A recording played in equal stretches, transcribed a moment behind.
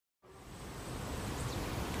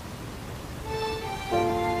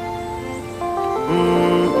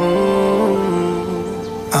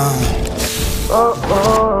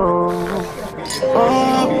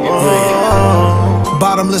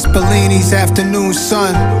Bellini's afternoon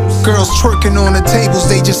sun. Girls twerking on the tables,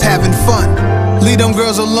 they just having fun. Leave them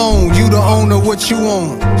girls alone, you the owner, what you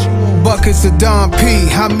own? Buckets of Don P,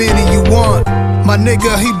 how many you want? My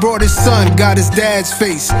nigga, he brought his son, got his dad's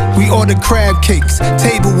face. We ordered crab cakes,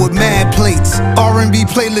 table with mad plates. R&B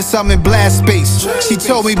playlist, I'm in blast space. She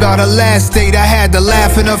told me about her last date, I had to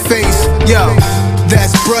laugh in her face. Yo,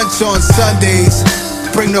 that's brunch on Sundays.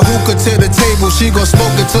 Bring the hookah to the table, she gon'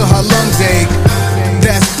 smoke it till her lungs ache.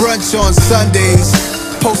 That's brunch on Sundays.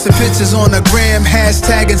 Posting pictures on the gram,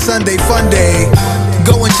 hashtagging Sunday Fun Day.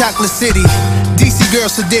 Going Chocolate City, DC girl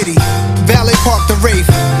Sedity, Valet Park the Wraith.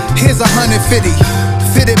 Here's 150.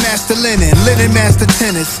 Fitted master linen, linen master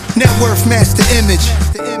tennis, net worth master image.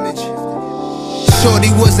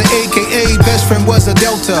 Shorty was an AKA, best friend was a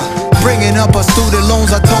Delta. Bringing up her student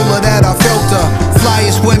loans, I told her that I felt her.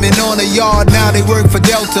 Flyest women on the yard, now they work for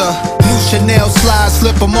Delta. New Chanel slides,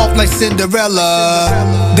 slip them off like Cinderella.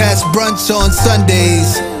 That's brunch on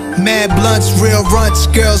Sundays. Mad blunts, real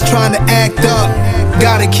runch, girls trying to act up.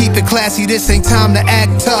 Gotta keep it classy, this ain't time to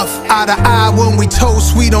act tough. Eye to eye when we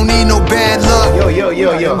toast, we don't need no bad luck.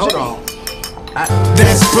 Yo, hold on.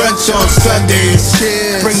 That's brunch on Sundays.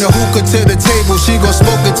 Cheers. Bring the hookah to the table, she gon'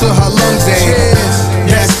 smoke it till her lungs ache.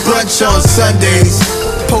 That's brunch on Sundays.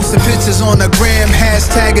 Posting pictures on the gram,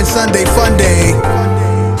 hashtagging Sunday Fun Day.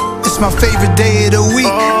 It's my favorite day of the week.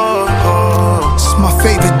 It's my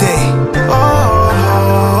favorite day.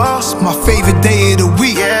 It's my favorite day of the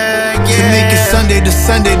week. To make it Sunday to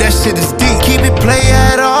Sunday, that shit is deep. Keep it play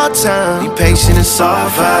at all times. Be patient and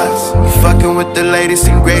soft vibes. We fucking with the latest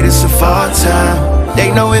and greatest of all time.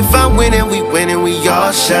 They know if I'm winning, we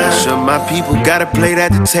all shine. Sure, my people gotta play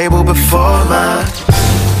at the table before mine.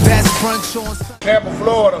 That's brunch on Sunday. Tampa,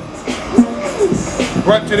 Florida.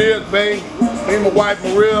 Brunch it is, babe. Me and my wife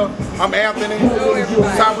Maria. I'm Anthony.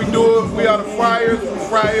 That's how we do it. We are the fryers. We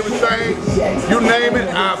fry everything. You name it,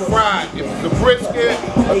 I fry it. If it's a brisket,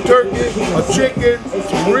 a turkey, a chicken,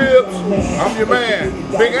 some ribs, I'm your man.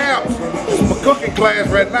 Big Amps. It's my cooking class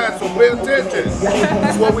right now, so pay attention.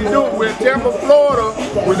 That's what we do. We're in Tampa, Florida.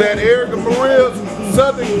 We're at Eric and Maria's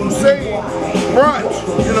Southern Crusade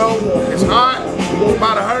brunch. You know, it's hot. It's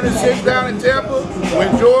about 106 down in Tampa. We're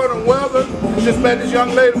enjoying the weather. Just met this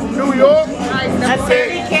young lady from New York. That's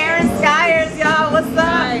Karen Skyers, y'all. What's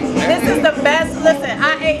up? This is the best. Listen,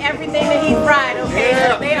 I ate everything that he fried, okay?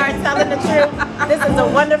 So they are telling the truth. This is a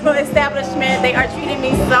wonderful establishment. They are treating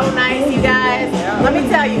me so nice, you guys. Let me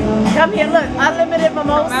tell you, come here, look, unlimited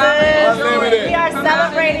mimosas. Unlimited. We are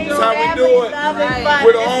celebrating That's how we family, do it. love, and fun.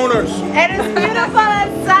 We're the owners. And it's beautiful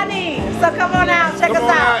and sunny. So come on out, check us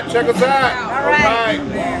out. Check us out. All right.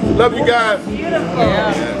 Love you guys.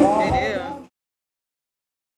 Beautiful.